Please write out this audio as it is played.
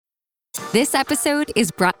This episode is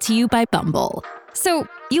brought to you by Bumble. So,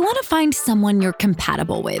 you want to find someone you're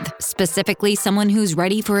compatible with, specifically someone who's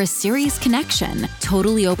ready for a serious connection,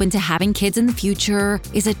 totally open to having kids in the future,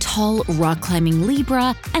 is a tall, rock-climbing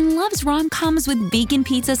Libra, and loves rom-coms with vegan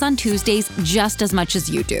pizzas on Tuesdays just as much as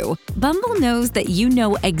you do. Bumble knows that you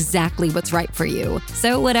know exactly what's right for you.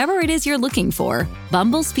 So whatever it is you're looking for,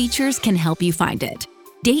 Bumble's features can help you find it.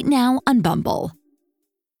 Date now on Bumble.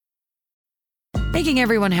 Making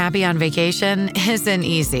everyone happy on vacation isn't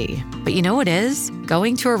easy, but you know what is?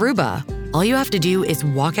 Going to Aruba. All you have to do is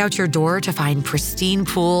walk out your door to find pristine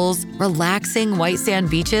pools, relaxing white sand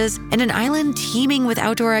beaches, and an island teeming with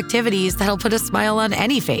outdoor activities that'll put a smile on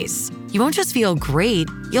any face. You won't just feel great,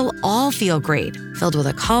 you'll all feel great, filled with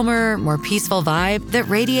a calmer, more peaceful vibe that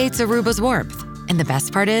radiates Aruba's warmth. And the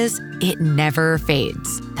best part is, it never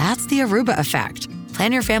fades. That's the Aruba effect.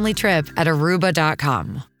 Plan your family trip at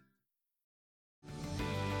Aruba.com.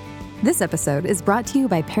 This episode is brought to you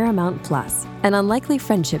by Paramount Plus. An unlikely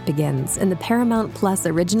friendship begins in the Paramount Plus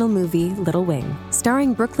original movie Little Wing,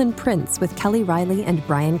 starring Brooklyn Prince with Kelly Riley and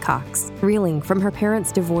Brian Cox. Reeling from her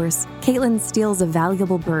parents' divorce, Caitlin steals a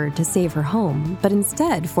valuable bird to save her home, but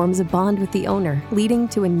instead forms a bond with the owner, leading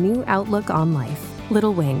to a new outlook on life.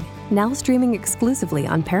 Little Wing, now streaming exclusively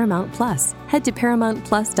on Paramount Plus. Head to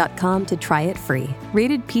ParamountPlus.com to try it free.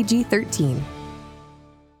 Rated PG-13.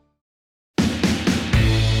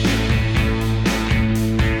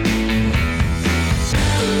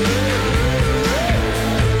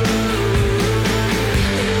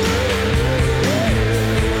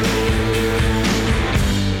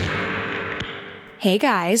 Hey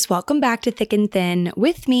guys, welcome back to Thick and Thin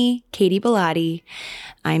with me, Katie Bellotti.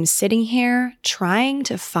 I'm sitting here trying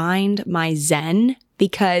to find my zen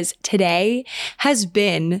because today has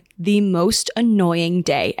been the most annoying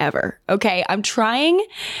day ever. Okay, I'm trying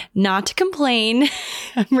not to complain.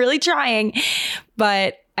 I'm really trying,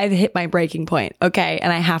 but I've hit my breaking point, okay?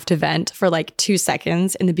 And I have to vent for like 2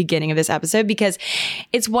 seconds in the beginning of this episode because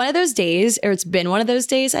it's one of those days, or it's been one of those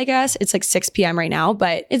days, I guess. It's like 6 p.m. right now,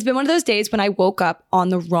 but it's been one of those days when I woke up on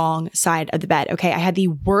the wrong side of the bed, okay? I had the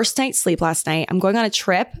worst night's sleep last night. I'm going on a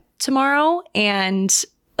trip tomorrow and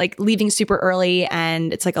like leaving super early,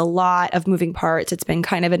 and it's like a lot of moving parts. It's been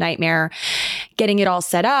kind of a nightmare getting it all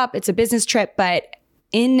set up. It's a business trip, but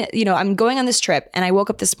I'm going on this trip and I woke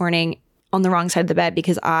up this morning on the wrong side of the bed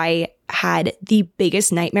because I had the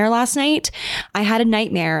biggest nightmare last night. I had a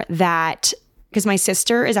nightmare because my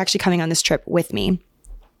sister is actually coming on this trip with me.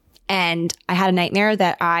 And I had a nightmare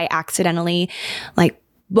that I accidentally like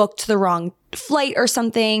booked the wrong flight or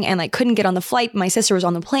something and like couldn't get on the flight. My sister was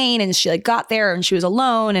on the plane and she like got there and she was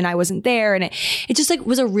alone and I wasn't there. And it just like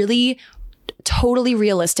was a really totally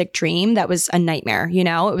realistic dream that was a nightmare. You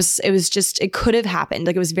know, it was just, it could have happened.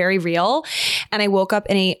 Like it was very real. And I woke up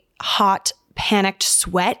in a hot, panicked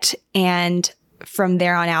sweat. And from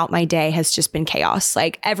there on out, my day has just been chaos.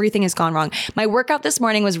 Like everything has gone wrong. My workout this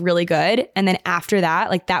morning was really good. And then after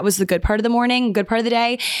that, like that was the good part of the morning, good part of the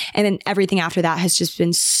day. And then everything after that has just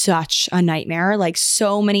been such a nightmare. Like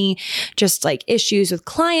so many just like issues with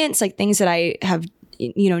clients, like things that I have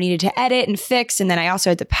needed to edit and fix. And then I also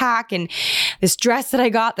had to pack, and this dress that I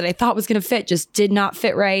got that I thought was going to fit just did not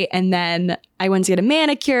fit right. And then I went to get a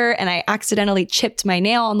manicure and I accidentally chipped my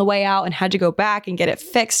nail on the way out and had to go back and get it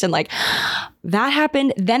fixed. And like that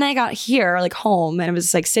happened. Then I got here like home and I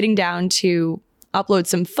was like sitting down to upload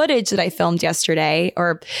some footage that I filmed yesterday,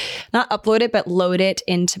 or not upload it, but load it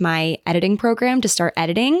into my editing program to start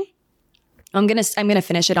editing. I'm going to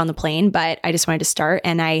finish it on the plane, but I just wanted to start.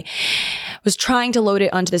 And I was trying to load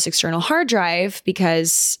it onto this external hard drive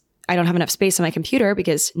because I don't have enough space on my computer,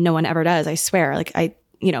 because no one ever does. I swear, like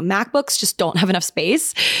MacBooks just don't have enough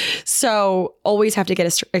space. So always have to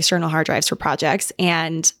get external hard drives for projects,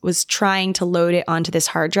 and was trying to load it onto this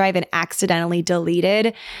hard drive and accidentally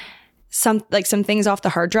deleted some things off the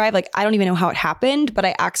hard drive. Like I don't even know how it happened, but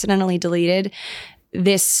I accidentally deleted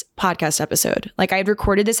this podcast episode. Like I had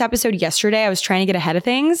recorded this episode yesterday. I was trying to get ahead of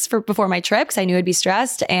things before my trip because I knew I'd be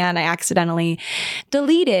stressed, and I accidentally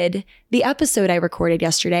deleted the episode I recorded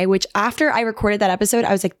yesterday, which after I recorded that episode,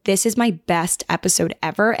 I was like, this is my best episode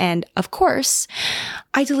ever. And of course,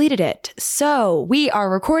 I deleted it. So we are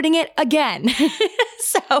recording it again.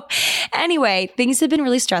 So anyway, things have been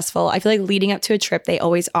really stressful. I feel like leading up to a trip, they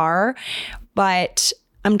always are, but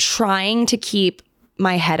I'm trying to keep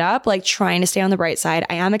my head up, like trying to stay on the bright side.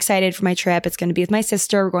 I am excited for my trip. It's going to be with my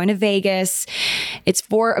sister. We're going to Vegas. It's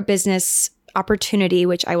for a business opportunity,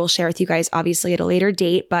 which I will share with you guys obviously at a later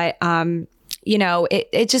date. But,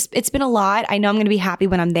 it's been a lot. I know I'm going to be happy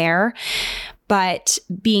when I'm there, but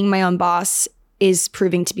being my own boss is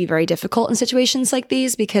proving to be very difficult in situations like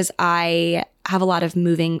these because I have a lot of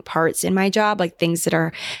moving parts in my job, like things that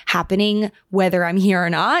are happening whether I'm here or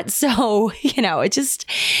not. So,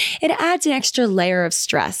 it adds an extra layer of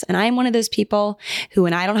stress. And I'm one of those people who,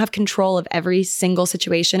 when I don't have control of every single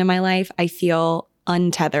situation in my life, I feel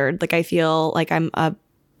untethered. Like I feel like I'm a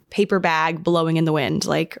paper bag blowing in the wind,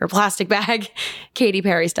 or plastic bag, Katy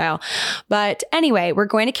Perry style. But anyway, we're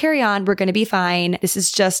going to carry on. We're going to be fine. This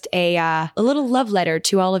is just a little love letter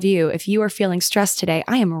to all of you. If you are feeling stressed today,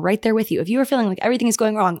 I am right there with you. If you are feeling like everything is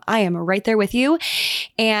going wrong, I am right there with you.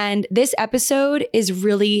 And this episode is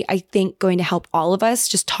really, I think, going to help all of us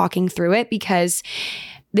just talking through it, because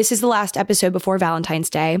this is the last episode before Valentine's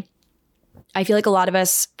Day. I feel like a lot of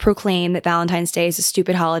us proclaim that Valentine's Day is a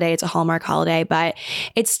stupid holiday. It's a Hallmark holiday, but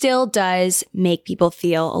it still does make people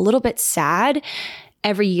feel a little bit sad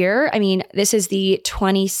every year. I mean, this is the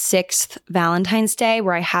 26th Valentine's Day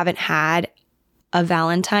where I haven't had a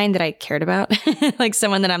Valentine that I cared about, like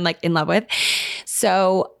someone that I'm in love with.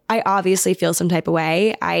 So I obviously feel some type of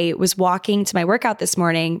way. I was walking to my workout this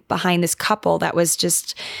morning behind this couple that was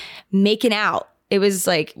just making out. It was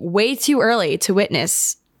way too early to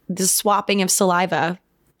witness the swapping of saliva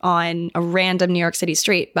on a random New York City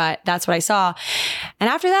street, but that's what I saw. And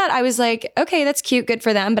after that, I was like, okay, that's cute, good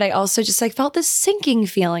for them. But I also just felt this sinking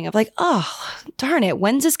feeling of oh, darn it,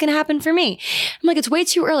 when's this going to happen for me? I'm it's way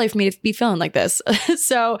too early for me to be feeling like this.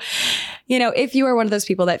 So, if you are one of those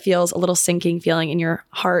people that feels a little sinking feeling in your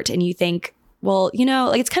heart and you think, well,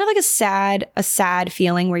 it's kind of like a sad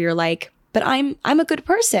feeling where you're but I'm a good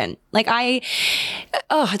person.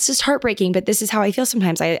 It's just heartbreaking, but this is how I feel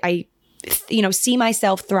sometimes. I see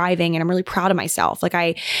myself thriving and I'm really proud of myself.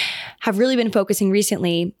 I have really been focusing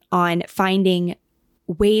recently on finding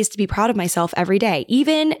ways to be proud of myself every day.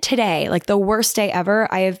 Even today, the worst day ever,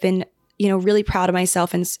 I have been really proud of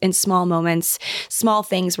myself in small moments, small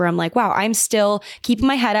things where I'm wow, I'm still keeping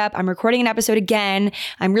my head up. I'm recording an episode again.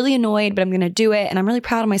 I'm really annoyed, but I'm going to do it. And I'm really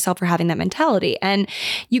proud of myself for having that mentality. And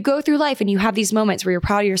you go through life and you have these moments where you're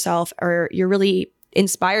proud of yourself or you're really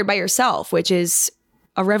inspired by yourself, which is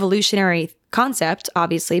a revolutionary concept,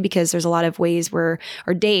 obviously, because there's a lot of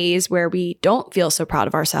days where we don't feel so proud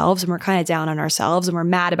of ourselves and we're kind of down on ourselves and we're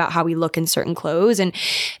mad about how we look in certain clothes and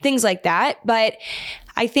things like that. But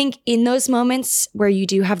I think in those moments where you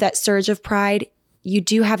do have that surge of pride, you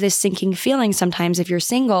do have this sinking feeling sometimes if you're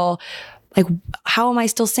single, how am I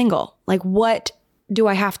still single? What do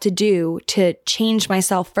I have to do to change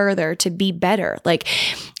myself further, to be better? And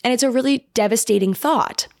it's a really devastating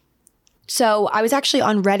thought. So I was actually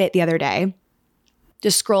on Reddit the other day,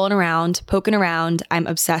 just scrolling around, poking around. I'm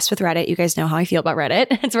obsessed with Reddit. You guys know how I feel about Reddit.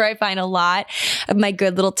 It's where I find a lot of my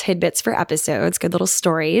good little tidbits for episodes, good little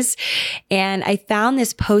stories. And I found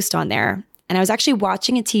this post on there. And I was actually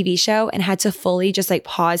watching a TV show and had to fully just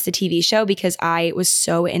pause the TV show because I was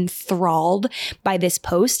so enthralled by this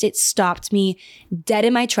post. It stopped me dead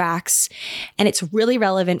in my tracks. And it's really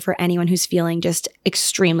relevant for anyone who's feeling just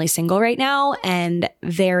extremely single right now and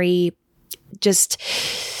very just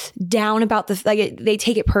down about they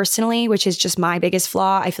take it personally, which is just my biggest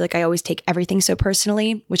flaw. I feel like I always take everything so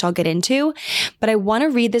personally, which I'll get into. But I want to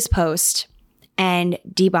read this post and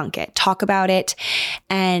debunk it, talk about it.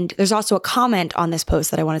 And there's also a comment on this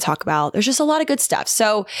post that I want to talk about. There's just a lot of good stuff.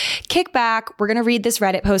 So kick back. We're going to read this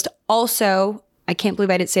Reddit post. Also, I can't believe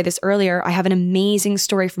I didn't say this earlier. I have an amazing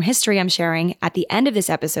story from history I'm sharing at the end of this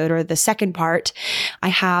episode, or the second part. I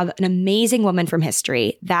have an amazing woman from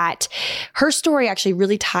history that her story actually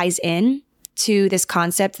really ties in to this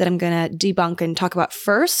concept that I'm going to debunk and talk about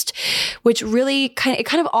first, which really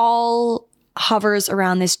kind of all hovers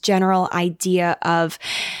around this general idea of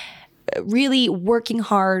really working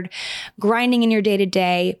hard, grinding in your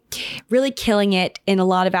day-to-day, really killing it in a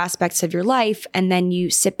lot of aspects of your life. And then you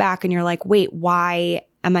sit back and you're like, wait, why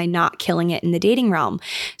am I not killing it in the dating realm?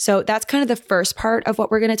 So that's kind of the first part of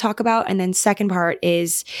what we're going to talk about. And then second part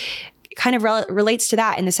is kind of relates to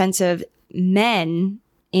that in the sense of men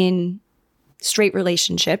in straight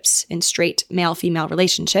relationships, in straight male-female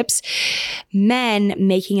relationships, men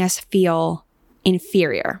making us feel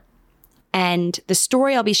inferior. And the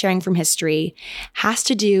story I'll be sharing from history has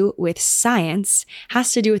to do with science,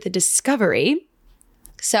 has to do with a discovery.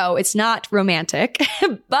 So it's not romantic,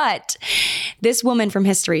 but this woman from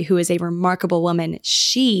history, who is a remarkable woman,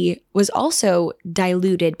 she was also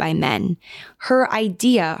diluted by men. Her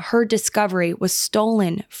idea, her discovery was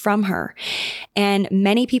stolen from her. And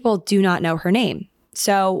many people do not know her name.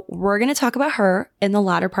 So we're going to talk about her in the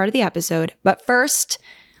latter part of the episode. But first,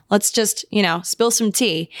 let's just, spill some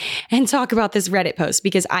tea and talk about this Reddit post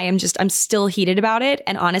because I'm still heated about it.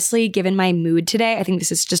 And honestly, given my mood today, I think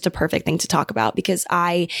this is just a perfect thing to talk about because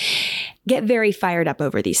I get very fired up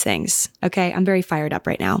over these things. Okay. I'm very fired up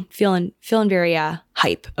right now. Feeling very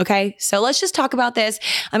hype. Okay. So let's just talk about this.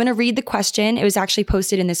 I'm going to read the question. It was actually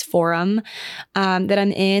posted in this forum that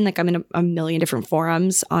I'm in. Like I'm in a million different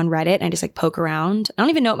forums on Reddit and I just like poke around. I don't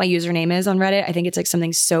even know what my username is on Reddit. I think it's like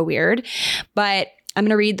something so weird, but I'm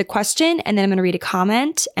going to read the question and then I'm going to read a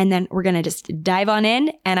comment and then we're going to just dive on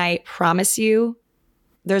in. And I promise you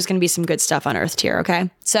there's going to be some good stuff unearthed here. Okay.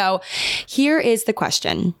 So here is the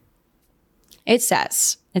question. It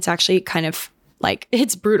says, it's actually kind of like,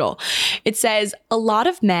 it's brutal. It says, a lot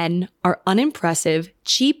of men are unimpressive,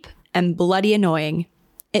 cheap, and bloody annoying.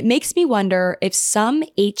 It makes me wonder if some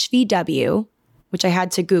HVW, which I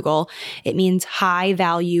had to Google, it means high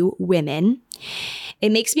value women.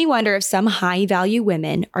 It makes me wonder if some high value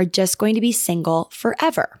women are just going to be single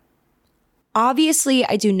forever. Obviously,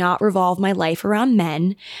 I do not revolve my life around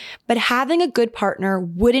men, but having a good partner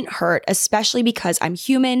wouldn't hurt, especially because I'm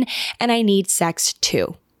human and I need sex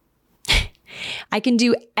too. I can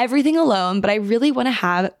do everything alone, but I really want to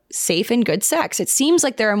have safe and good sex. It seems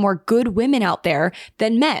like there are more good women out there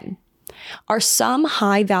than men. Are some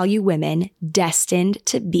high value women destined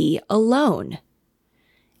to be alone?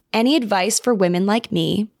 Any advice for women like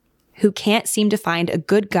me who can't seem to find a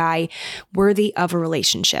good guy worthy of a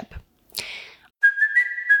relationship?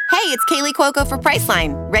 Hey, it's Kaylee Cuoco for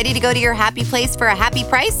Priceline. Ready to go to your happy place for a happy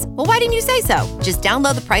price? Well, why didn't you say so? Just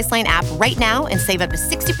download the Priceline app right now and save up to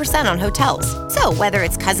 60% on hotels. So whether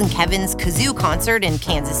it's Cousin Kevin's Kazoo Concert in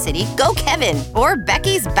Kansas City, go Kevin, or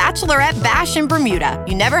Becky's Bachelorette Bash in Bermuda,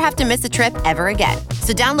 you never have to miss a trip ever again.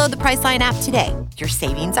 So download the Priceline app today. Your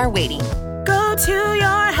savings are waiting. Go to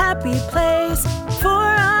your happy place for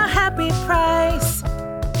a happy price.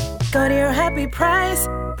 Go to your happy price,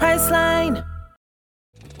 Priceline.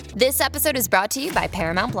 This episode is brought to you by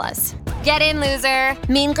Paramount Plus. Get in, loser!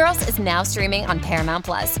 Mean Girls is now streaming on Paramount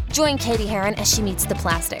Plus. Join Katie Heron as she meets the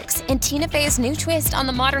plastics in Tina Fey's new twist on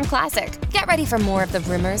the modern classic. Get ready for more of the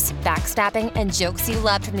rumors, backstabbing, and jokes you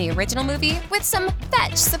loved from the original movie with some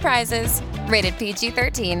fetch surprises. Rated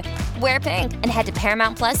PG-13. Wear pink and head to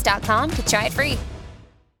ParamountPlus.com to try it free.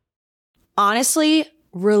 Honestly,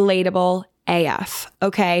 relatable AF,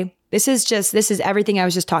 okay? This is everything I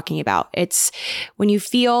was just talking about. It's when you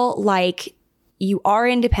feel like you are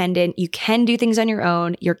independent, you can do things on your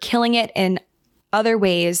own, you're killing it in other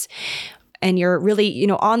ways, and you're really,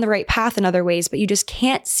 on the right path in other ways, but you just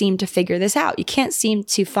can't seem to figure this out. You can't seem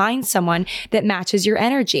to find someone that matches your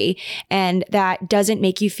energy and that doesn't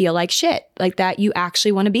make you feel like shit, like that you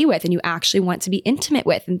actually want to be with and you actually want to be intimate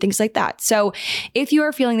with and things like that. So if you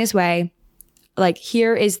are feeling this way, like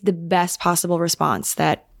here is the best possible response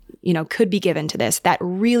that could be given to this that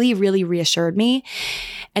really, really reassured me.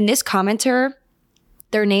 And this commenter,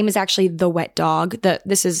 their name is actually The Wet Dog.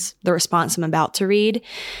 This is the response I'm about to read.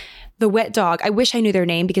 The Wet Dog, I wish I knew their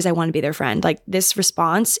name because I want to be their friend. Like this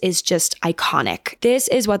response is just iconic. This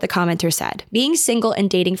is what the commenter said. Being single and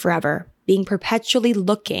dating forever, being perpetually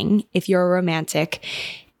looking, if you're a romantic,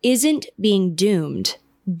 isn't being doomed.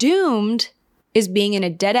 Doomed is being in a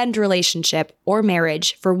dead-end relationship or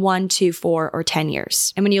marriage for 1, 2, 4, or 10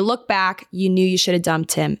 years. And when you look back, you knew you should have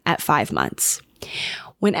dumped him at 5 months.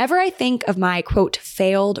 Whenever I think of my, quote,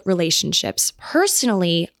 failed relationships,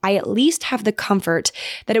 personally, I at least have the comfort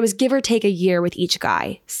that it was give or take a year with each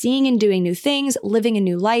guy, seeing and doing new things, living a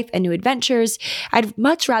new life and new adventures. I'd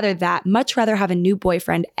much rather have a new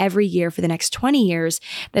boyfriend every year for the next 20 years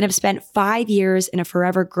than have spent 5 years in a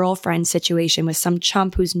forever girlfriend situation with some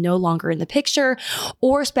chump who's no longer in the picture,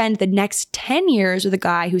 or spend the next 10 years with a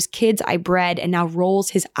guy whose kids I bred and now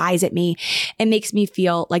rolls his eyes at me and makes me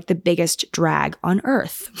feel like the biggest drag on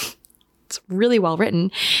earth. It's really well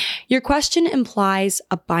written. Your question implies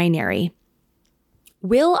a binary.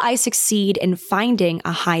 Will I succeed in finding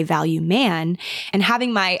a high value man and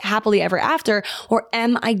having my happily ever after, or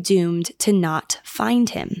am I doomed to not find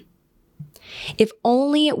him? If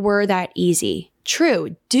only it were that easy.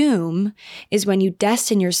 True, doom is when you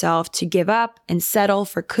destine yourself to give up and settle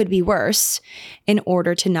for could be worse in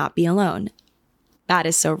order to not be alone. That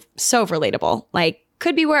is so relatable. Like,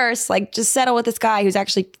 could be worse. Like, just settle with this guy who's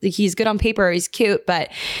actually, he's good on paper, he's cute, but,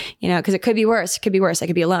 because it could be worse. It could be worse. I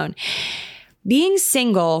could be alone. Being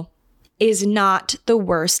single is not the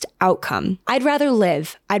worst outcome. I'd rather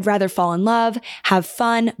live. I'd rather fall in love, have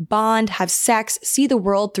fun, bond, have sex, see the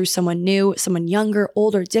world through someone new, someone younger,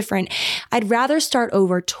 older, different. I'd rather start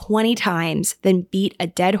over 20 times than beat a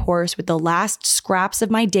dead horse with the last scraps of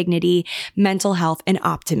my dignity, mental health, and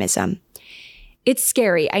optimism. It's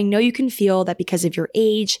scary. I know you can feel that because of your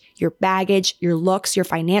age, your baggage, your looks, your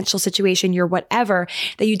financial situation, your whatever,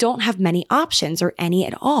 that you don't have many options or any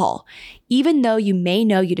at all. Even though you may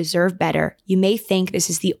know you deserve better, you may think this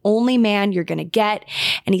is the only man you're going to get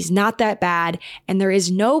and he's not that bad and there is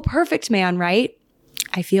no perfect man, right?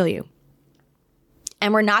 I feel you.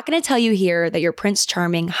 And we're not going to tell you here that your Prince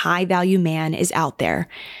Charming, high value man is out there.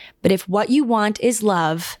 But if what you want is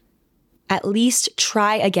love, at least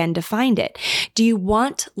try again to find it. Do you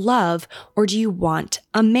want love or do you want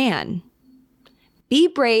a man? Be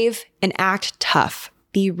brave and act tough.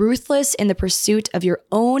 Be ruthless in the pursuit of your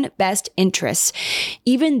own best interests,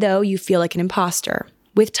 even though you feel like an imposter.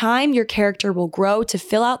 With time, your character will grow to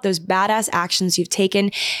fill out those badass actions you've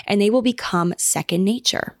taken, and they will become second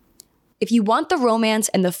nature. If you want the romance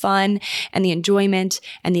and the fun and the enjoyment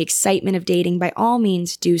and the excitement of dating, by all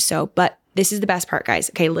means do so. But this is the best part, guys.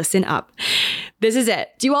 Okay, listen up. This is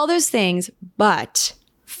it. Do all those things, but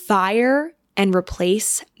fire and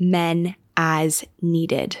replace men as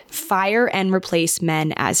needed. Fire and replace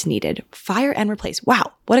men as needed. Fire and replace.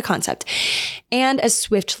 Wow, what a concept. And as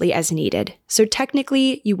swiftly as needed. So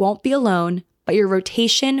technically, you won't be alone, but your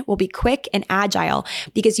rotation will be quick and agile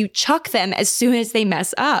because you chuck them as soon as they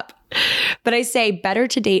mess up. But I say better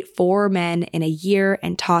to date 4 men in a year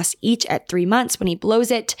and toss each at 3 months when he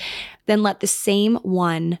blows it than let the same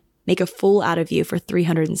one make a fool out of you for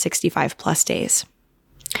 365 plus days.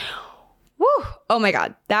 Woo! Oh my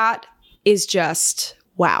God. That is just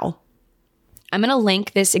wow. I'm going to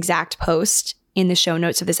link this exact post in the show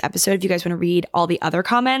notes of this episode if you guys want to read all the other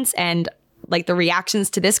comments and like the reactions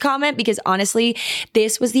to this comment, because honestly,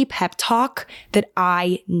 this was the pep talk that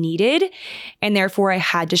I needed. And therefore I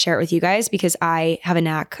had to share it with you guys because I have a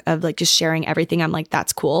knack of like just sharing everything. I'm like,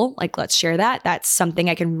 that's cool. Like, let's share that. That's something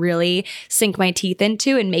I can really sink my teeth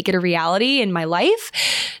into and make it a reality in my life.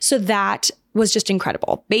 So that was just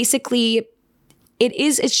incredible. Basically,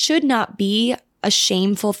 it should not be a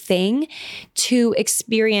shameful thing to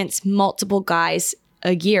experience multiple guys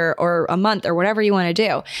a year or a month or whatever you want to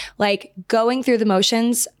do. Like going through the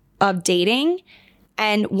motions of dating,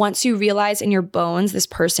 and once you realize in your bones this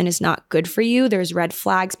person is not good for you, there's red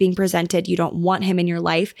flags being presented, you don't want him in your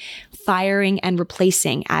life, firing and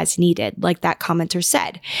replacing as needed, like that commenter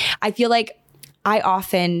said. I feel like I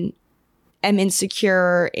often am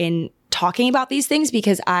insecure in talking about these things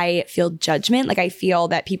because I feel judgment. Like I feel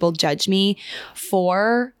that people judge me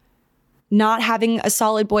for not having a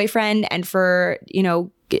solid boyfriend and for,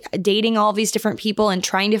 dating all these different people and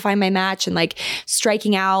trying to find my match and like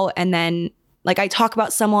striking out. And then like I talk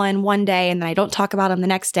about someone one day and then I don't talk about them the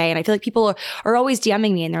next day. And I feel like people are always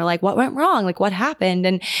DMing me and they're like, what went wrong? Like what happened?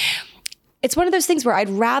 And it's one of those things where I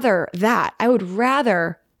would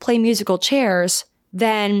rather play musical chairs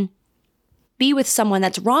than be with someone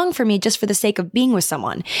that's wrong for me just for the sake of being with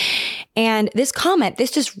someone. And this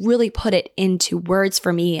just really put it into words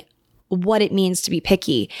for me, what it means to be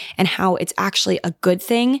picky and how it's actually a good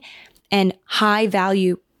thing. And high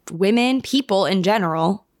value women, people in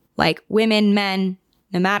general, like women, men,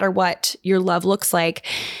 no matter what your love looks like,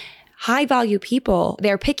 high value people,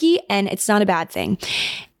 they're picky and it's not a bad thing.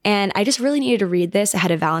 And I just really needed to read this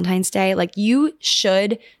ahead of Valentine's Day. Like you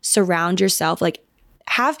should surround yourself, like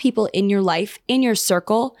have people in your life, in your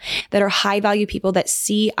circle that are high value people that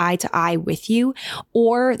see eye to eye with you,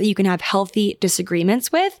 or that you can have healthy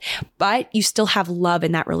disagreements with, but you still have love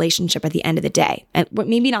in that relationship at the end of the day. And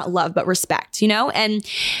maybe not love, but respect, And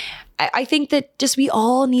I think that just we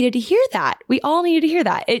all needed to hear that.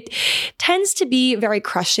 It tends to be very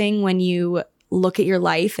crushing when you look at your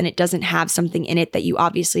life and it doesn't have something in it that you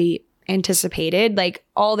obviously anticipated. Like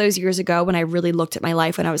all those years ago when I really looked at my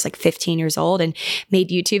life when I was like 15 years old and made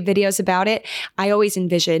YouTube videos about it, I always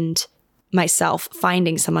envisioned myself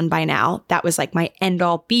finding someone by now. That was like my end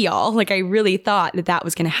all be all. Like I really thought that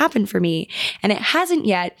was going to happen for me and it hasn't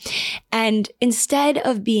yet. And instead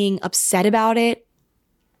of being upset about it,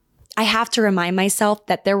 I have to remind myself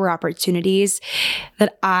that there were opportunities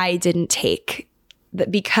that I didn't take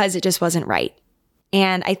because it just wasn't right.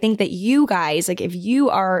 And I think that you guys, like if you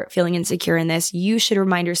are feeling insecure in this, you should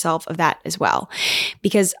remind yourself of that as well.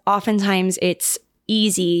 Because oftentimes it's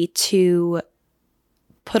easy to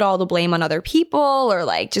put all the blame on other people or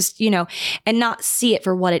like just, and not see it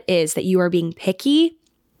for what it is, that you are being picky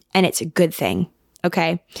and it's a good thing.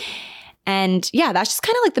 Okay. And yeah, that's just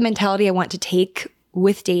kind of like the mentality I want to take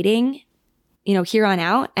with dating, here on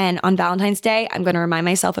out. And on Valentine's Day, I'm going to remind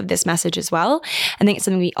myself of this message as well. I think it's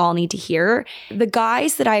something we all need to hear. The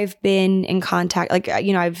guys that I've been in contact, like,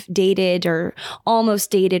 I've dated or almost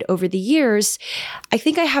dated over the years, I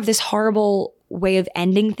think I have this horrible way of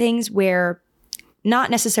ending things where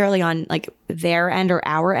not necessarily on like their end or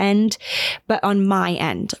our end, but on my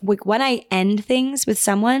end. Like when I end things with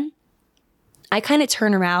someone, I kind of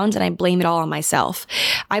turn around and I blame it all on myself.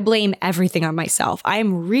 I blame everything on myself.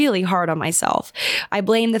 I'm really hard on myself. I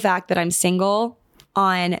blame the fact that I'm single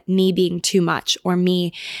on me being too much, or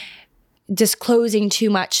me disclosing too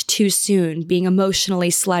much too soon, being emotionally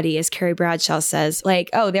slutty, as Carrie Bradshaw says. Like,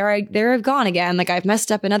 oh, there I've gone again. Like, I've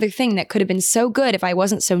messed up another thing that could have been so good if I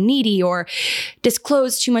wasn't so needy, or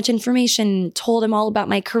disclosed too much information, told him all about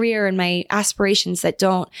my career and my aspirations that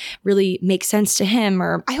don't really make sense to him.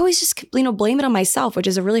 Or I always just, blame it on myself, which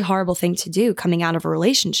is a really horrible thing to do coming out of a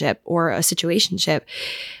relationship or a situationship.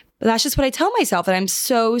 But that's just what I tell myself, that I'm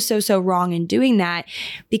so wrong in doing that.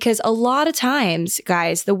 Because a lot of times,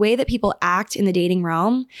 guys, the way that people act in the dating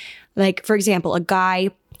realm, like, for example, a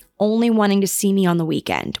guy only wanting to see me on the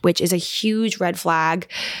weekend, which is a huge red flag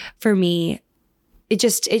for me. It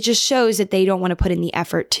just shows that they don't want to put in the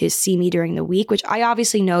effort to see me during the week, which I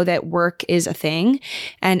obviously know that work is a thing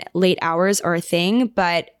and late hours are a thing,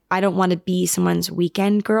 but I don't want to be someone's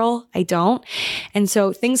weekend girl. I don't. And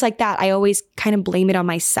so things like that, I always kind of blame it on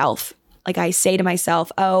myself. Like, I say to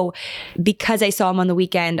myself, oh, because I saw him on the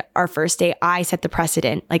weekend, our first date, I set the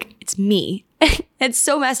precedent. Like, it's me. It's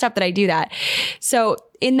so messed up that I do that. So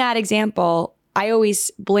in that example, I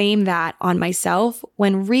always blame that on myself,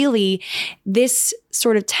 when really this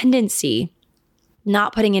sort of tendency,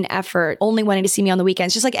 not putting in effort, only wanting to see me on the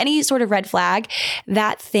weekends, just like any sort of red flag,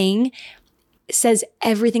 that thing says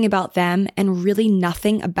everything about them and really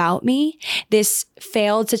nothing about me. This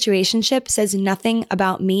failed situationship says nothing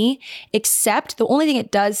about me, except the only thing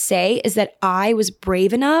it does say is that I was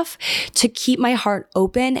brave enough to keep my heart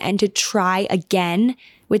open and to try again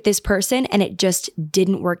with this person, and it just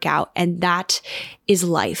didn't work out. And that is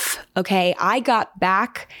life. Okay. I got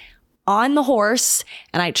back on the horse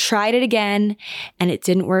and I tried it again and it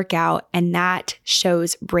didn't work out. And that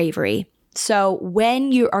shows bravery. So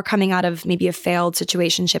when you are coming out of maybe a failed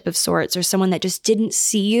situationship of sorts, or someone that just didn't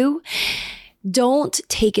see you, don't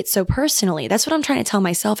take it so personally. That's what I'm trying to tell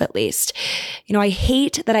myself, at least. I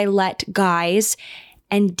hate that I let guys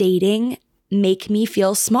and dating make me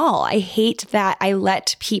feel small. I hate that I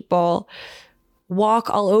let people walk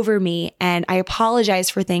all over me, and I apologize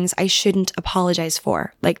for things I shouldn't apologize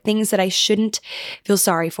for, like things that I shouldn't feel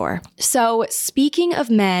sorry for. So speaking of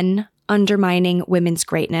men undermining women's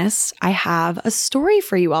greatness, I have a story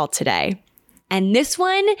for you all today. And this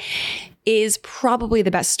one is probably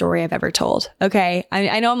the best story I've ever told. Okay.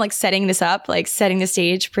 I know I'm like setting this up, like setting the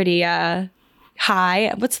stage pretty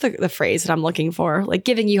high. What's the phrase that I'm looking for? Like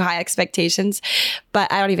giving you high expectations,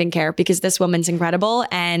 but I don't even care, because this woman's incredible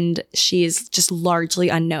and she's just largely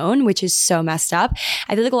unknown, which is so messed up.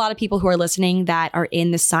 I feel like a lot of people who are listening that are in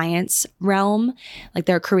the science realm, like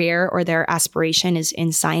their career or their aspiration is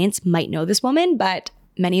in science, might know this woman, but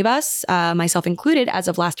many of us, myself included, as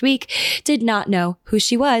of last week, did not know who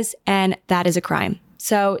she was, and that is a crime.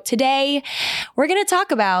 So today we're going to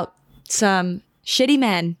talk about some shitty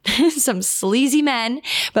men, some sleazy men,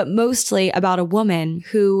 but mostly about a woman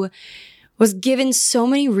who was given so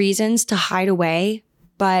many reasons to hide away,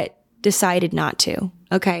 but decided not to.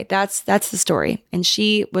 Okay, that's the story. And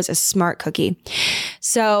she was a smart cookie.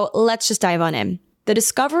 So let's just dive on in. The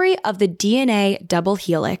discovery of the DNA double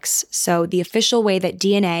helix, so the official way that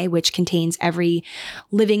DNA, which contains every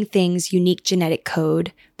living thing's unique genetic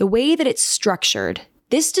code, the way that it's structured,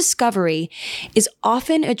 this discovery is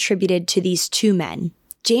often attributed to these two men,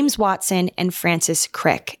 James Watson and Francis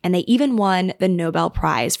Crick, and they even won the Nobel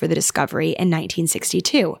Prize for the discovery in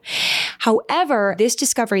 1962. However, this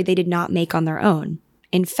discovery they did not make on their own.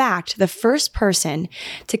 In fact, the first person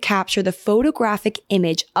to capture the photographic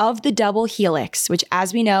image of the double helix, which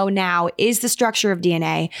as we know now is the structure of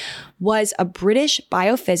DNA, was a British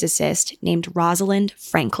biophysicist named Rosalind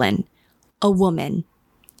Franklin, a woman.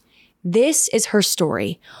 This is her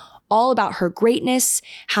story, all about her greatness,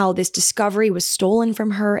 how this discovery was stolen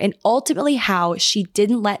from her, and ultimately how she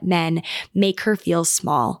didn't let men make her feel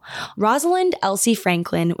small. Rosalind Elsie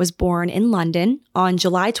Franklin was born in London on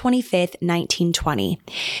July 25th, 1920.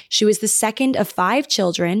 She was the second of 5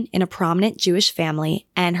 children in a prominent Jewish family,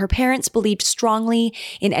 and her parents believed strongly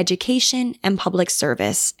in education and public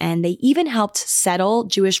service, and they even helped settle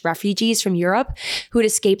Jewish refugees from Europe who had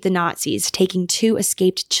escaped the Nazis, taking 2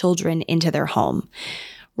 escaped children into their home.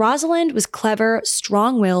 Rosalind was clever,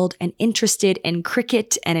 strong-willed, and interested in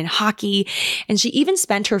cricket and in hockey, and she even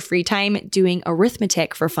spent her free time doing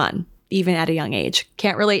arithmetic for fun, even at a young age.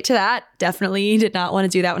 Can't relate to that. Definitely did not want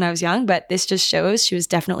to do that when I was young, but this just shows she was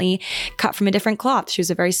definitely cut from a different cloth. She was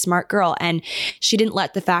a very smart girl, and she didn't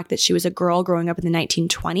let the fact that she was a girl growing up in the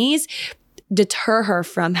 1920s deter her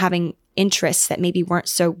from having interests that maybe weren't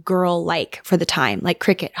so girl-like for the time, like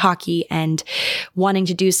cricket, hockey, and wanting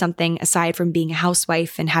to do something aside from being a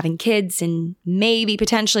housewife and having kids and maybe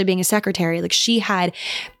potentially being a secretary. Like, she had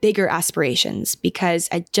bigger aspirations because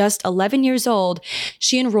at just 11 years old,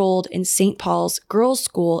 she enrolled in St. Paul's Girls'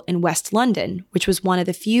 School in West London, which was one of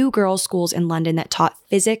the few girls' schools in London that taught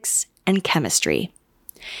physics and chemistry.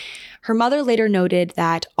 Her mother later noted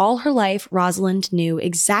that all her life, Rosalind knew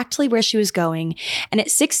exactly where she was going, and at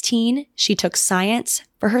 16, she took science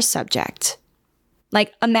for her subject.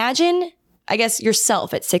 Like, imagine, I guess,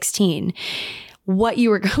 yourself at 16, what you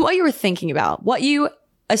were thinking about, what you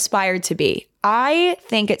aspired to be. I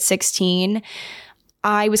think at 16,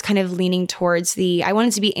 I was kind of leaning towards I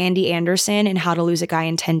wanted to be Andy Anderson in How to Lose a Guy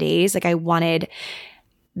in 10 Days. Like, I wanted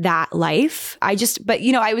that life. But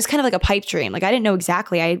I was kind of like a pipe dream. Like, I didn't know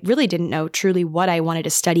exactly. I really didn't know truly what I wanted to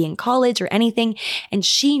study in college or anything. And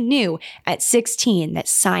she knew at 16 that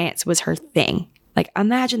science was her thing. Like,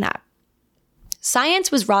 imagine that. Science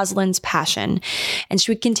was Rosalind's passion, and she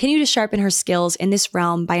would continue to sharpen her skills in this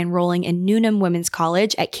realm by enrolling in Newnham Women's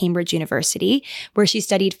College at Cambridge University, where she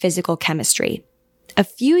studied physical chemistry. A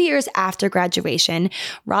few years after graduation,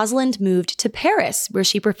 Rosalind moved to Paris, where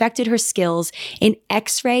she perfected her skills in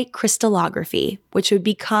X-ray crystallography, which would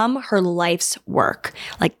become her life's work.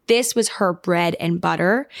 Like, this was her bread and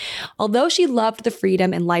butter. Although she loved the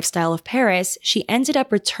freedom and lifestyle of Paris, she ended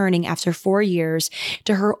up returning after 4 years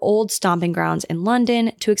to her old stomping grounds in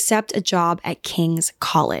London to accept a job at King's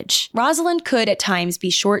College. Rosalind could at times be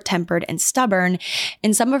short-tempered and stubborn,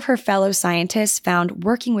 and some of her fellow scientists found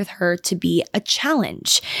working with her to be a challenge.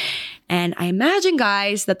 And I imagine,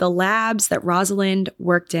 guys, that the labs that Rosalind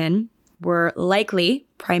worked in were likely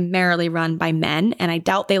primarily run by men, and I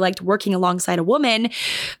doubt they liked working alongside a woman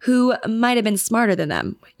who might have been smarter than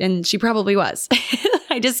them, and she probably was.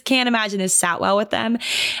 I just can't imagine this sat well with them.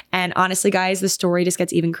 And honestly, guys, the story just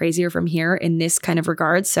gets even crazier from here in this kind of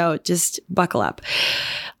regard, so just buckle up.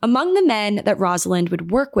 Among the men that Rosalind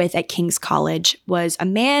would work with at King's College was a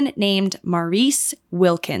man named Maurice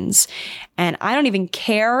Wilkins. And I don't even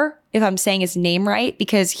care if I'm saying his name right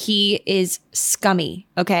because he is scummy,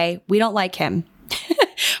 okay? We don't like him.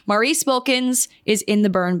 Maurice Wilkins is in the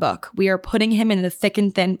burn book. We are putting him in the thick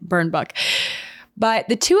and thin burn book. But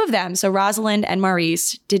the two of them, so Rosalind and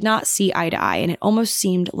Maurice, did not see eye to eye, and it almost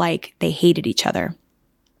seemed like they hated each other.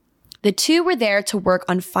 The two were there to work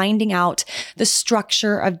on finding out the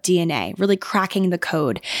structure of DNA, really cracking the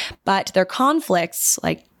code. But their conflicts,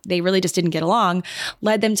 like they really just didn't get along,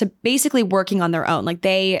 led them to basically working on their own. Like,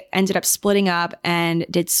 they ended up splitting up and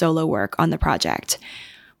did solo work on the project.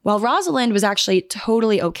 While Rosalind was actually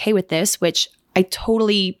totally okay with this, which I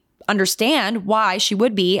totally understand why she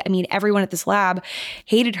would be. I mean, everyone at this lab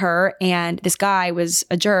hated her, and this guy was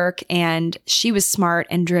a jerk, and she was smart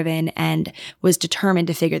and driven and was determined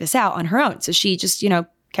to figure this out on her own. So she just,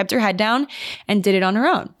 kept her head down and did it on her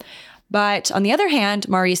own. But on the other hand,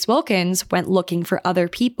 Maurice Wilkins went looking for other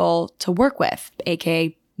people to work with,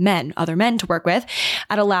 aka other men to work with,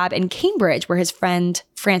 at a lab in Cambridge where his friend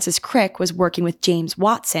Francis Crick was working with James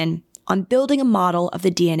Watson on building a model of the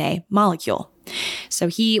DNA molecule. So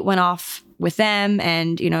he went off with them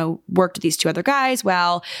and, worked with these two other guys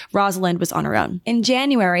while Rosalind was on her own. In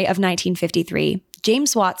January of 1953,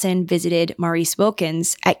 James Watson visited Maurice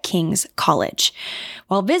Wilkins at King's College.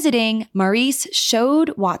 While visiting, Maurice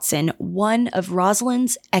showed Watson one of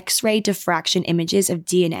Rosalind's X-ray diffraction images of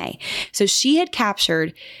DNA. So she had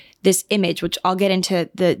captured this image, which I'll get into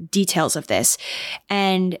the details of this,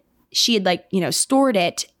 and she had stored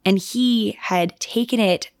it, and he had taken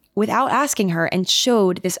it without asking her and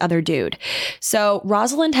showed this other dude. So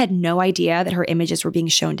Rosalind had no idea that her images were being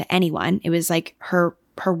shown to anyone. It was like her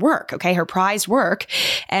work, okay, her prized work.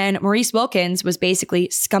 And Maurice Wilkins was basically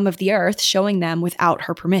scum of the earth, showing them without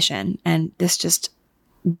her permission. And this just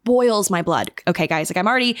boils my blood. Okay, guys, I'm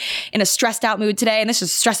already in a stressed out mood today, and this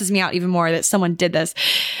just stresses me out even more that someone did this.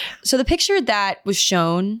 So the picture that was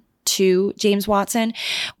shown to James Watson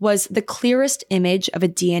was the clearest image of a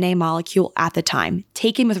DNA molecule at the time,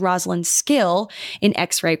 taken with Rosalind's skill in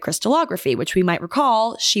X-ray crystallography, which we might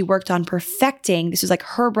recall she worked on perfecting. This was like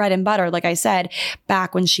her bread and butter, like I said,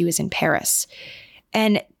 back when she was in Paris.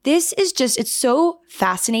 And this is it's so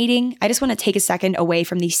fascinating. I just want to take a second away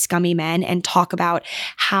from these scummy men and talk about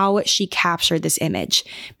how she captured this image,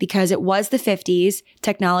 because it was the 50s.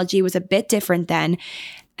 Technology was a bit different then.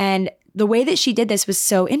 And the way that she did this was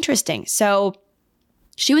so interesting. So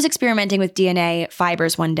she was experimenting with DNA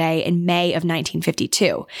fibers one day in May of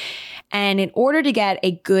 1952. And in order to get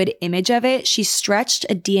a good image of it, she stretched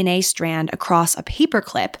a DNA strand across a paper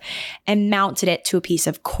clip and mounted it to a piece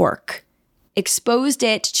of cork. exposed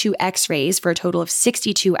it to x-rays for a total of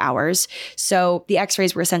 62 hours. So the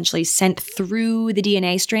x-rays were essentially sent through the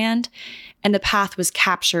DNA strand, and the path was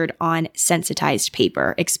captured on sensitized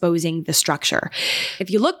paper, exposing the structure. If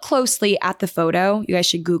you look closely at the photo, you guys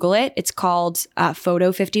should Google it. It's called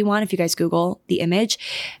Photo 51. If you guys Google the image,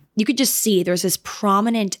 you could just see there's this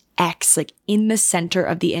prominent X like in the center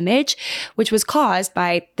of the image, which was caused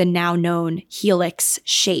by the now known helix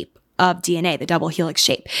shape of DNA, the double helix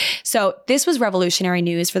shape. So this was revolutionary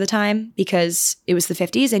news for the time because it was the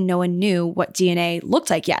 50s and no one knew what DNA looked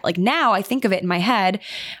like yet. Like now I think of it in my head,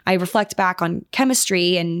 I reflect back on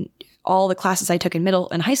chemistry and all the classes I took in middle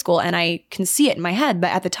and high school, and I can see it in my head,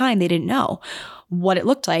 but at the time they didn't know what it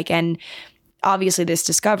looked like. And obviously this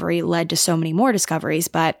discovery led to so many more discoveries,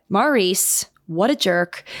 but Maurice, what a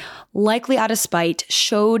jerk, likely out of spite,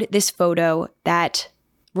 showed this photo that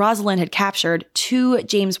Rosalind had captured to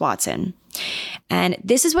James Watson. And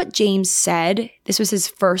this is what James said. This was his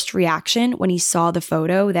first reaction when he saw the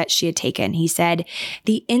photo that she had taken. He said,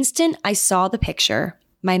 "The instant I saw the picture,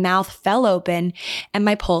 my mouth fell open and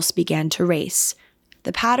my pulse began to race.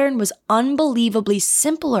 The pattern was unbelievably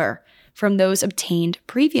simpler from those obtained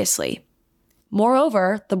previously.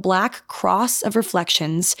 Moreover, the black cross of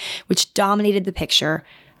reflections which dominated the picture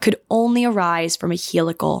could only arise from a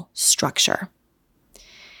helical structure."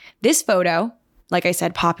 This photo, like I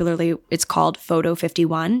said, popularly it's called Photo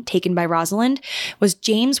 51, taken by Rosalind, was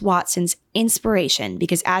James Watson's inspiration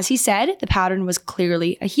because, as he said, the pattern was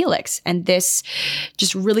clearly a helix, and this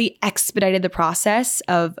just really expedited the process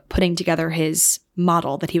of putting together his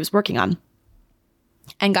model that he was working on.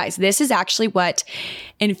 And guys, this is actually what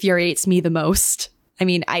infuriates me the most. I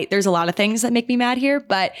mean, there's a lot of things that make me mad here,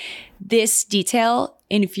 but this detail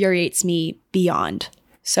infuriates me beyond.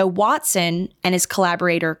 So Watson and his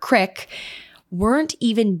collaborator Crick weren't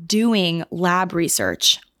even doing lab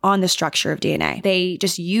research on the structure of DNA. They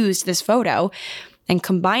just used this photo and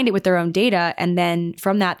combined it with their own data. And then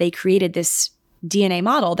from that, they created this DNA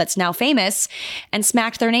model that's now famous and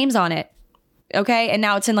smacked their names on it. Okay. And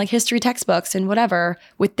now it's in like history textbooks and whatever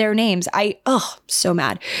with their names. So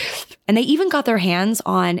mad. And they even got their hands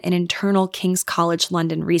on an internal King's College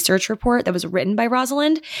London research report that was written by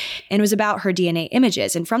Rosalind and it was about her DNA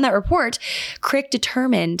images. And from that report, Crick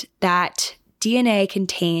determined that DNA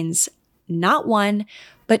contains not one,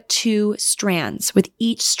 but two strands, with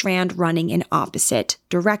each strand running in opposite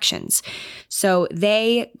directions. So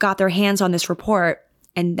they got their hands on this report,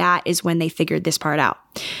 and that is when they figured this part out.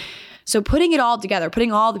 So putting it all together,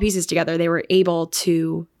 putting all the pieces together, they were able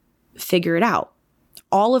to figure it out.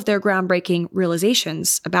 All of their groundbreaking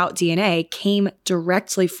realizations about DNA came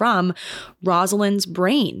directly from Rosalind's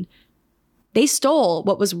brain. They stole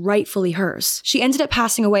what was rightfully hers. She ended up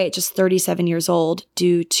passing away at just 37 years old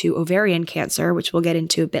due to ovarian cancer, which we'll get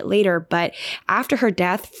into a bit later. But after her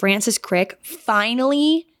death, Francis Crick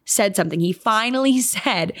finally said something. He finally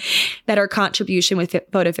said that her contribution with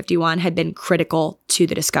Photo 51 had been critical to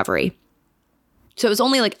the discovery. So it was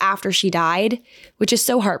only like after she died, which is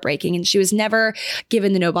so heartbreaking. And she was never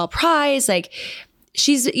given the Nobel Prize. Like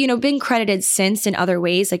she's, been credited since in other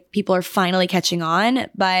ways. Like people are finally catching on.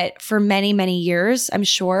 But for many, many years, I'm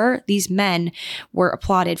sure these men were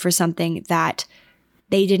applauded for something that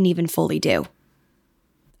they didn't even fully do.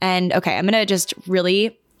 And okay, I'm going to just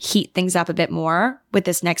really heat things up a bit more with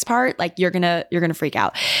this next part. Like you're gonna freak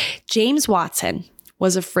out. James Watson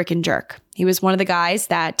was a freaking jerk. He was one of the guys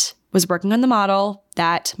that was working on the model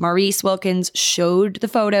that Maurice Wilkins showed the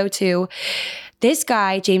photo to. This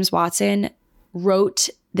guy, James Watson, wrote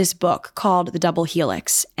this book called The Double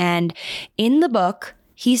Helix. And in the book,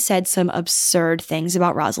 he said some absurd things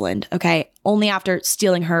about Rosalind, okay? Only after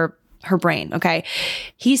stealing her brain, okay?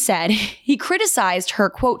 He said, he criticized her,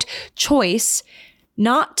 quote, choice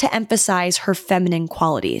not to emphasize her feminine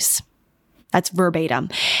qualities. That's verbatim.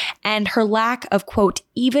 And her lack of, quote,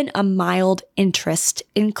 even a mild interest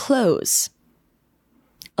in clothes.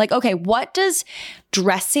 Like, okay, what does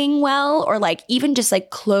dressing well or like even just like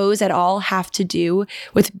clothes at all have to do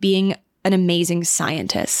with being an amazing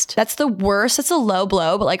scientist? That's the worst. That's a low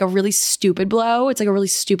blow, but like a really stupid blow. It's like a really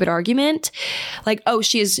stupid argument. Like, oh,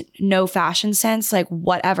 she has no fashion sense. Like,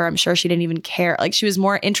 whatever. I'm sure she didn't even care. Like, she was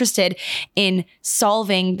more interested in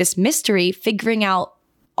solving this mystery, figuring out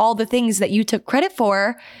all the things that you took credit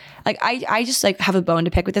for. Like, I just like have a bone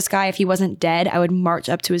to pick with this guy. If he wasn't dead, I would march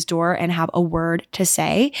up to his door and have a word to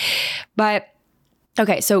say. But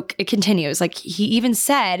okay, so it continues. Like he even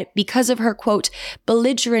said, because of her, quote,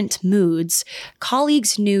 belligerent moods,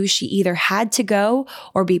 colleagues knew she either had to go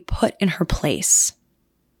or be put in her place.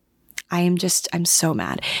 I'm so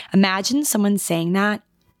mad. Imagine someone saying that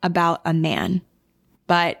about a man.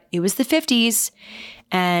 but it was the 50s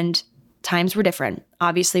and times were different.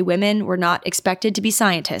 Obviously, women were not expected to be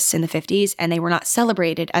scientists in the 50s, and they were not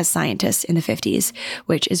celebrated as scientists in the 50s,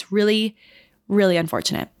 which is really, really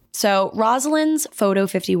unfortunate. So Rosalind's Photo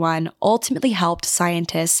 51 ultimately helped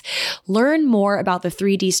scientists learn more about the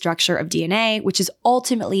 3D structure of DNA, which has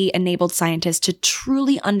ultimately enabled scientists to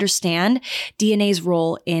truly understand DNA's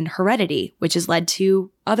role in heredity, which has led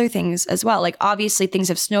to other things as well. Like, obviously, things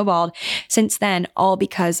have snowballed since then, all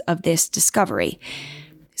because of this discovery.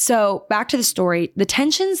 So back to the story, the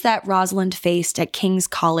tensions that Rosalind faced at King's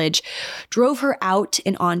College drove her out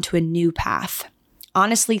and onto a new path.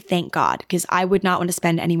 Honestly, thank God, because I would not want to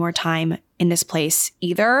spend any more time in this place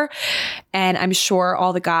either. And I'm sure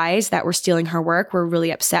all the guys that were stealing her work were really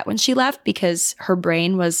upset when she left because her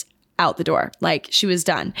brain was out the door. Like, she was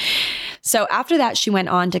done. So after that, she went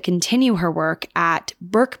on to continue her work at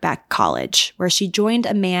Birkbeck College, where she joined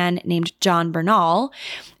a man named John Bernal,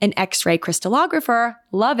 an X-ray crystallographer,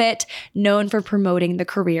 love it, known for promoting the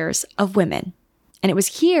careers of women. And it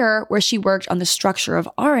was here where she worked on the structure of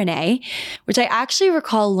RNA, which I actually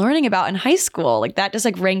recall learning about in high school. Like, that just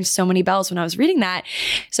rang so many bells when I was reading that.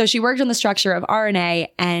 So she worked on the structure of RNA,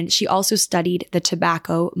 and she also studied the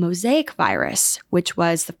tobacco mosaic virus, which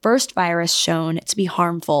was the first virus shown to be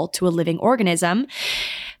harmful to a living organism,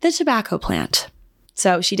 the tobacco plant.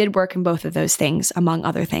 So she did work in both of those things, among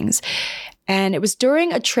other things. And it was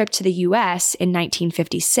during a trip to the US in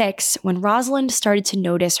 1956 when Rosalind started to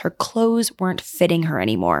notice her clothes weren't fitting her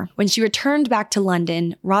anymore. When she returned back to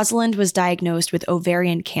London, Rosalind was diagnosed with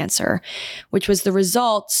ovarian cancer, which was the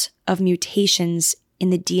result of mutations in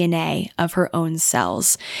the DNA of her own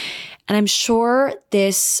cells. And I'm sure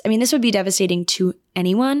this would be devastating to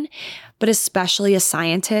anyone, but especially a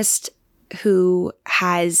scientist who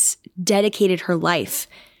has dedicated her life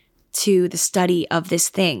to the study of this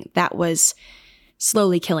thing that was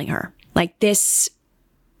slowly killing her. Like,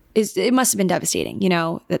 it must have been devastating. You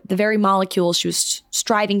know, the very molecule she was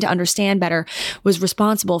striving to understand better was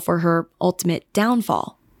responsible for her ultimate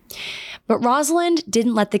downfall. But Rosalind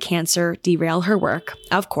didn't let the cancer derail her work.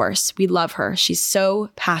 Of course, we love her. She's so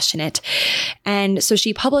passionate. And so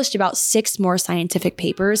she published about 6 more scientific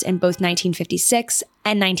papers in both 1956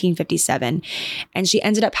 and 1957. And she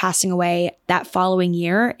ended up passing away that following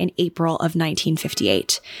year in April of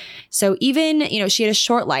 1958. So even, she had a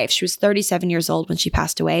short life. She was 37 years old when she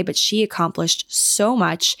passed away, but she accomplished so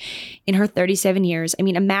much in her 37 years. I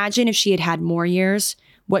mean, imagine if she had had more years,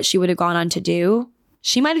 what she would have gone on to do.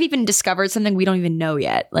 She might have even discovered something we don't even know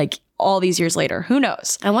yet, like all these years later. Who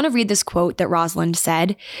knows? I want to read this quote that Rosalind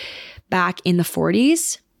said back in the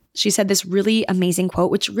 40s. She said this really amazing quote,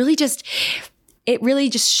 which really just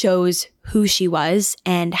shows who she was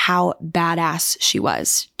and how badass she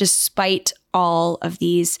was, despite all of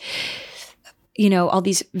these, all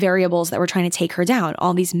these variables that were trying to take her down,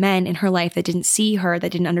 all these men in her life that didn't see her,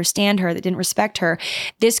 that didn't understand her, that didn't respect her.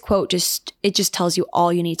 This quote just tells you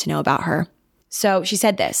all you need to know about her. So she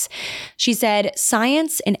said this. She said,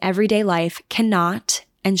 "Science in everyday life cannot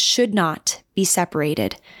and should not be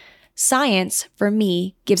separated. Science, for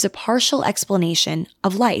me, gives a partial explanation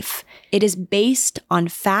of life. It is based on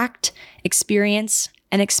fact, experience,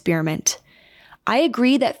 and experiment. I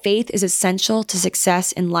agree that faith is essential to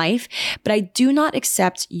success in life, but I do not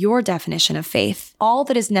accept your definition of faith. All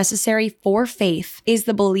that is necessary for faith is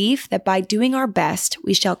the belief that by doing our best,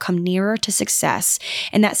 we shall come nearer to success,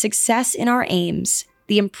 and that success in our aims,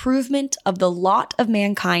 the improvement of the lot of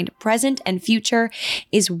mankind, present and future,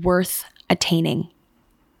 is worth attaining."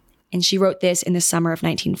 And she wrote this in the summer of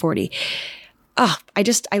 1940.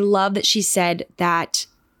 I love that she said that,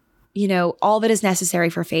 all that is necessary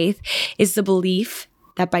for faith is the belief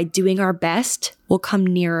that by doing our best, we'll come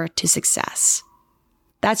nearer to success.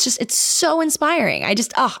 It's so inspiring. I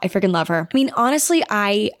freaking love her. I mean, honestly,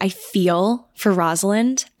 I feel for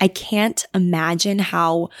Rosalind. I can't imagine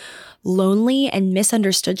how lonely and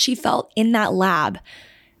misunderstood she felt in that lab.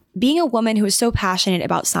 Being a woman who is so passionate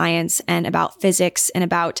about science and about physics and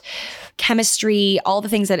about chemistry, all the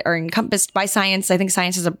things that are encompassed by science. I think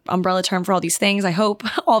science is an umbrella term for all these things. I hope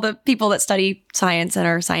all the people that study science and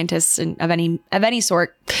are scientists and of any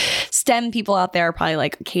sort, STEM people out there are probably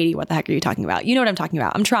like, "Katie, what the heck are you talking about?" You know what I'm talking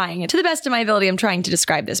about. I'm trying, to the best of my ability, I'm trying to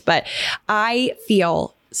describe this, but I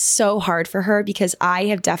feel so hard for her because I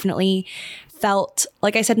have definitely felt,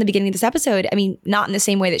 like I said in the beginning of this episode, I mean, not in the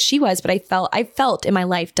same way that she was, but I felt in my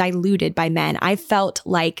life diluted by men. I felt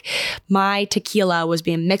like my tequila was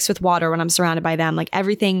being mixed with water when I'm surrounded by them. Like,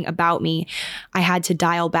 everything about me, I had to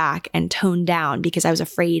dial back and tone down because I was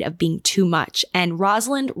afraid of being too much. And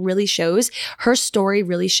Rosalind really shows, her story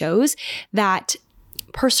really shows that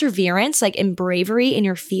perseverance, like in bravery in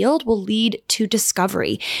your field, will lead to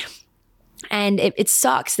discovery. And it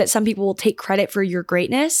sucks that some people will take credit for your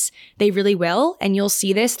greatness. They really will. And you'll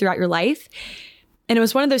see this throughout your life. And it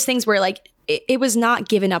was one of those things where like, it was not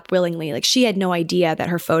given up willingly. Like she had no idea that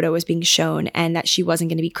her photo was being shown and that she wasn't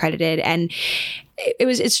going to be credited. And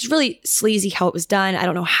it's really sleazy how it was done. I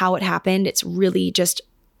don't know how it happened. It's really just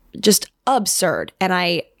absurd. And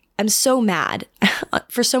I'm so mad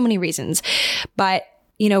for so many reasons. But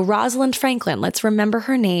you know, Rosalind Franklin, let's remember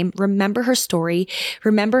her name, remember her story,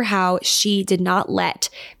 remember how she did not let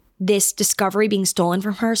this discovery being stolen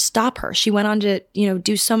from her stop her. She went on to, you know,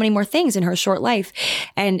 do so many more things in her short life,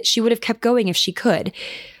 and she would have kept going if she could.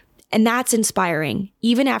 And that's inspiring,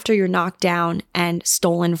 even after you're knocked down and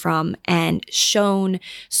stolen from and shown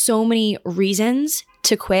so many reasons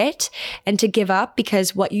to quit and to give up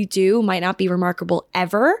because what you do might not be remarkable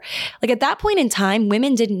ever. Like at that point in time,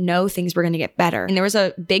 women didn't know things were going to get better. And there was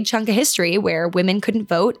a big chunk of history where women couldn't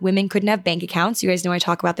vote, women couldn't have bank accounts. You guys know I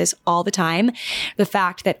talk about this all the time. The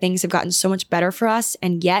fact that things have gotten so much better for us,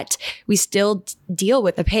 and yet we still deal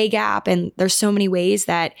with the pay gap. And there's so many ways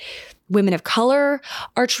that women of color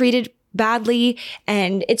are treated badly.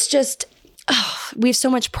 And it's just, we have so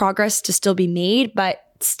much progress to still be made, but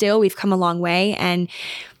still we've come a long way. And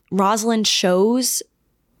Rosalind shows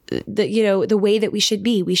the way that we should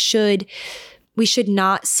be. We should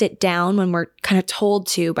not sit down when we're kind of told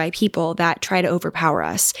to by people that try to overpower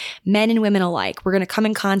us, men and women alike. We're going to come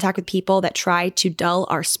in contact with people that try to dull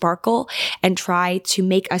our sparkle and try to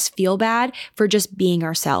make us feel bad for just being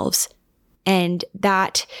ourselves. And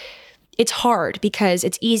that it's hard because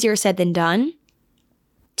it's easier said than done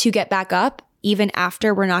to get back up even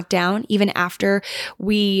after we're knocked down, even after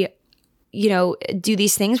we, do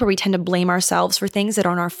these things where we tend to blame ourselves for things that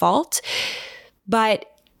aren't our fault. But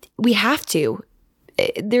we have to.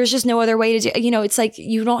 There's just no other way to do, it's like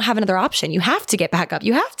you don't have another option. You have to get back up.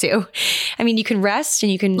 You have to. I mean, you can rest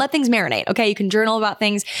and you can let things marinate. Okay. You can journal about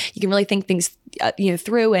things. You can really think things,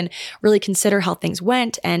 through and really consider how things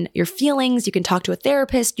went and your feelings. You can talk to a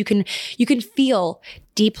therapist. You can feel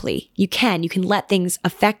deeply. You can let things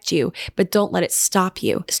affect you, but don't let it stop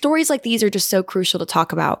you. Stories like these are just so crucial to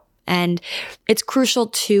talk about. And it's crucial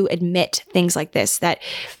to admit things like this, that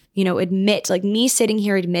admit, like me sitting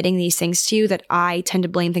here admitting these things to you, that I tend to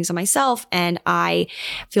blame things on myself and I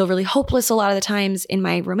feel really hopeless a lot of the times in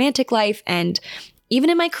my romantic life and even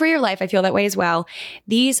in my career life, I feel that way as well.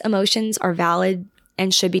 These emotions are valid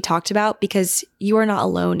and should be talked about because you are not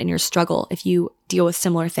alone in your struggle if you deal with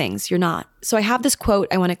similar things. You're not. So I have this quote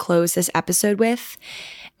I want to close this episode with,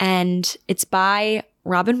 and it's by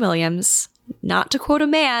Robin Williams. Not to quote a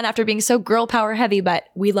man after being so girl power heavy, but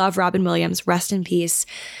we love Robin Williams. Rest in peace.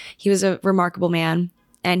 He was a remarkable man.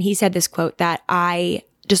 And he said this quote that I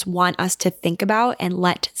just want us to think about and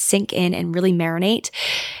let sink in and really marinate.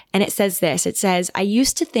 And it says this, it says, I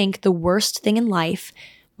used to think the worst thing in life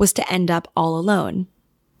was to end up all alone.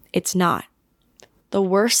 It's not. The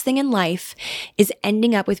worst thing in life is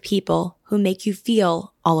ending up with people who make you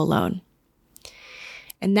feel all alone.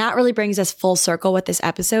 And that really brings us full circle with this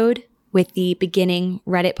episode, with the beginning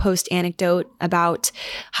Reddit post anecdote about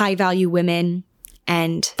high value women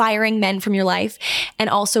and firing men from your life, and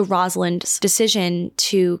also Rosalind's decision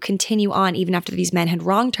to continue on even after these men had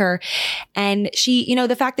wronged her. And she,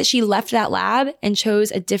 the fact that she left that lab and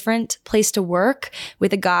chose a different place to work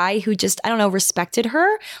with a guy who just, respected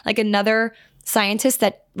her, like another scientist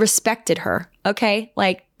that respected her, okay?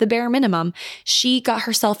 Like the bare minimum. She got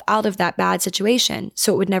herself out of that bad situation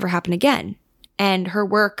so it would never happen again. And her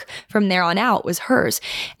work from there on out was hers.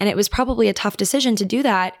 And it was probably a tough decision to do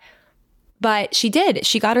that, but she did.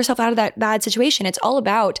 She got herself out of that bad situation. It's all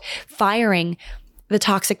about firing the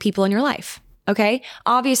toxic people in your life, okay?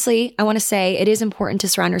 Obviously, I want to say it is important to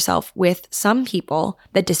surround yourself with some people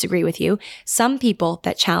that disagree with you, some people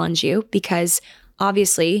that challenge you, because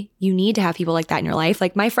obviously, you need to have people like that in your life.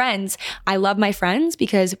 Like my friends, I love my friends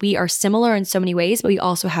because we are similar in so many ways, but we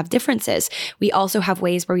also have differences. We also have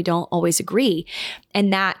ways where we don't always agree.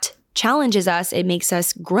 And that challenges us. It makes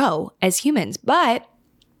us grow as humans. But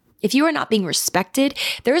if you are not being respected,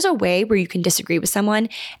 there's a way where you can disagree with someone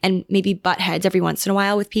and maybe butt heads every once in a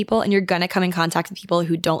while with people, and you're going to come in contact with people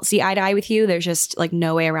who don't see eye to eye with you. There's just like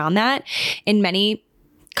no way around that. In many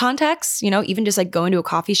contexts, even just like going to a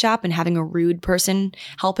coffee shop and having a rude person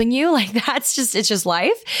helping you, like it's just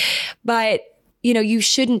life. But, you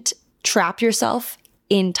shouldn't trap yourself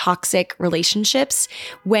in toxic relationships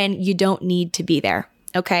when you don't need to be there,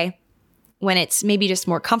 okay? When it's maybe just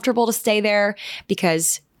more comfortable to stay there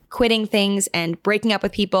because quitting things and breaking up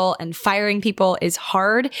with people and firing people is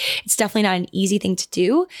hard. It's definitely not an easy thing to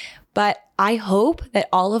do. But I hope that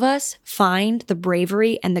all of us find the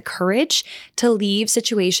bravery and the courage to leave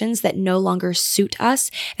situations that no longer suit us,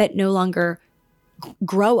 that no longer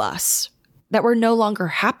grow us, that we're no longer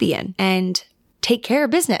happy in, and take care of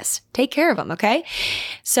business. Take care of them, okay?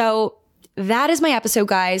 So that is my episode,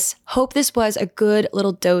 guys. Hope this was a good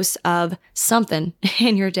little dose of something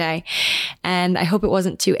in your day. And I hope it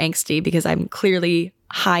wasn't too angsty because I'm clearly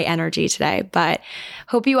high energy today, but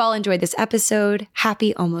hope you all enjoyed this episode.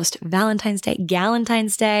 Happy almost Valentine's Day,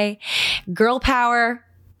 Galentine's Day, girl power.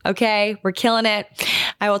 Okay, we're killing it.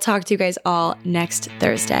 I will talk to you guys all next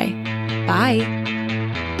Thursday. Bye.